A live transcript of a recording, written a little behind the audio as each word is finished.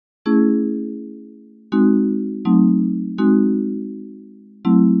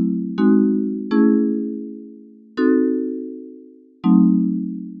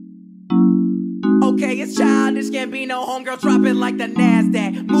okay, it's childish, can't be no homegirl, drop it like the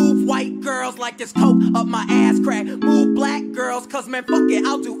NASDAQ. Move white girls like this coke up my ass crack. Move black girls, cause man, fuck it,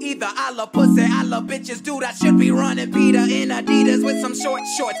 I'll do either. I love pussy, I love bitches, dude, I should be running Peter in Adidas with some short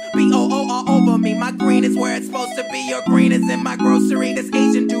shorts. B-O-O all over me, my green is where it's supposed to be. Your green is in my grocery. This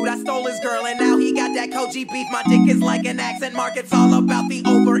Asian dude, I stole his girl, and now he got that Koji beef. My dick is like an accent mark, it's all about the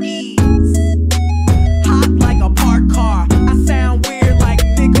over-E.